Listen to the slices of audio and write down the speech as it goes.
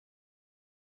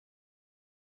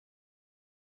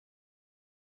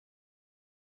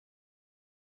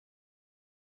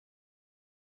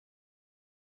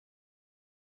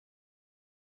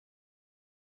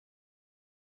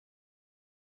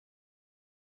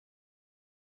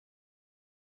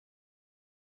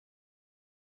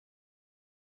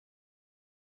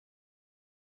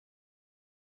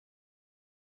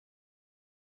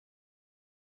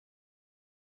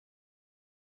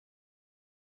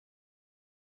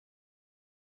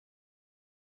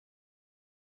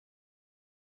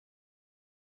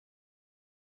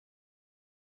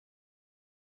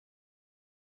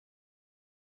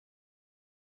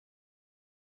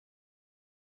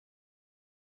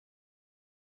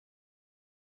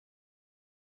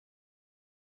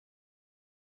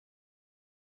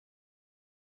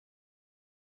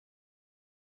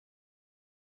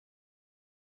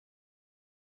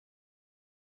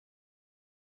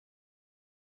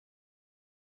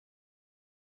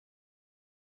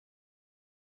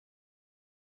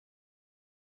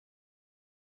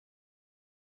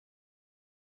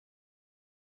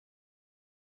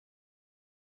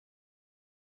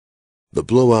The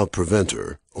blowout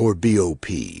preventer, or BOP,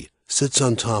 sits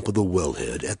on top of the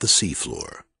wellhead at the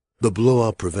seafloor. The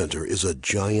blowout preventer is a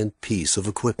giant piece of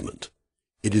equipment.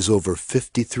 It is over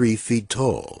 53 feet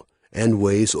tall and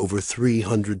weighs over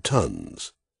 300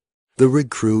 tons. The rig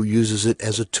crew uses it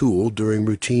as a tool during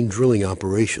routine drilling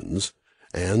operations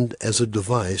and as a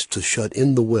device to shut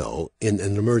in the well in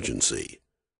an emergency.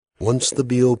 Once the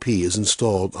BOP is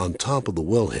installed on top of the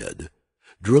wellhead,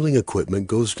 drilling equipment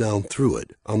goes down through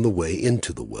it on the way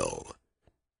into the well.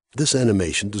 This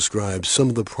animation describes some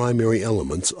of the primary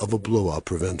elements of a blowout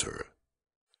preventer.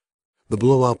 The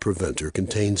blowout preventer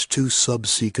contains two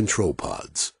subsea control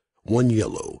pods, one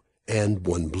yellow and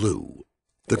one blue.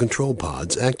 The control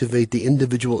pods activate the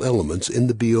individual elements in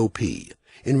the BOP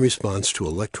in response to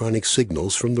electronic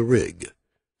signals from the rig.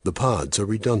 The pods are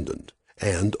redundant,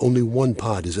 and only one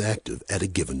pod is active at a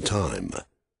given time.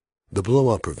 The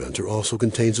blowout preventer also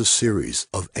contains a series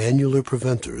of annular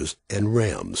preventers and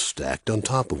rams stacked on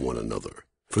top of one another.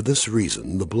 For this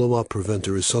reason, the blowout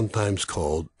preventer is sometimes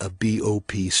called a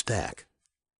BOP stack.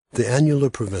 The annular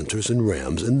preventers and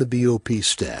rams in the BOP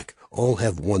stack all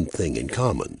have one thing in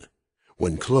common.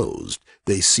 When closed,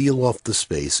 they seal off the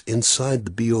space inside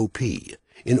the BOP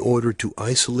in order to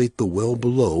isolate the well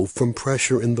below from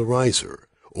pressure in the riser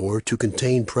or to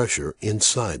contain pressure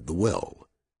inside the well.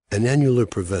 An annular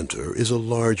preventer is a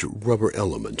large rubber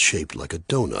element shaped like a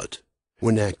donut.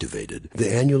 When activated,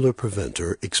 the annular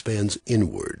preventer expands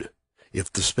inward.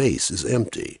 If the space is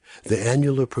empty, the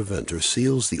annular preventer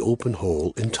seals the open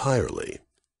hole entirely.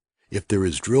 If there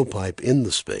is drill pipe in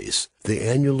the space, the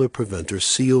annular preventer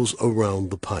seals around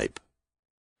the pipe.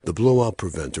 The blowout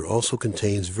preventer also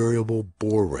contains variable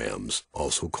bore rams,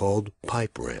 also called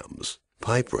pipe rams.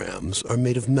 Pipe rams are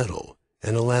made of metal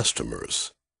and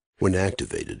elastomers. When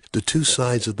activated, the two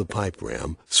sides of the pipe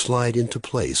ram slide into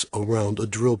place around a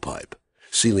drill pipe,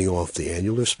 sealing off the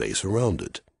annular space around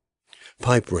it.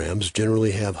 Pipe rams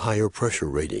generally have higher pressure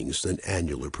ratings than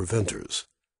annular preventers.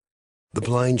 The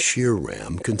blind shear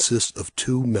ram consists of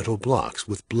two metal blocks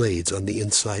with blades on the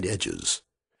inside edges.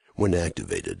 When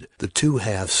activated, the two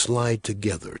halves slide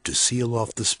together to seal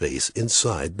off the space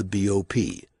inside the BOP,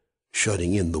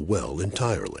 shutting in the well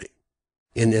entirely.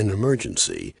 In an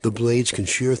emergency, the blades can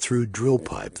shear through drill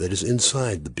pipe that is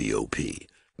inside the BOP,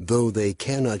 though they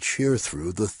cannot shear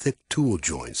through the thick tool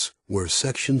joints where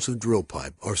sections of drill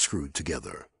pipe are screwed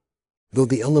together. Though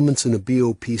the elements in a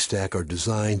BOP stack are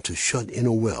designed to shut in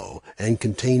a well and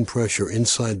contain pressure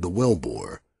inside the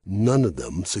wellbore, none of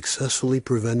them successfully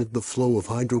prevented the flow of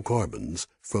hydrocarbons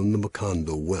from the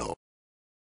Macondo well.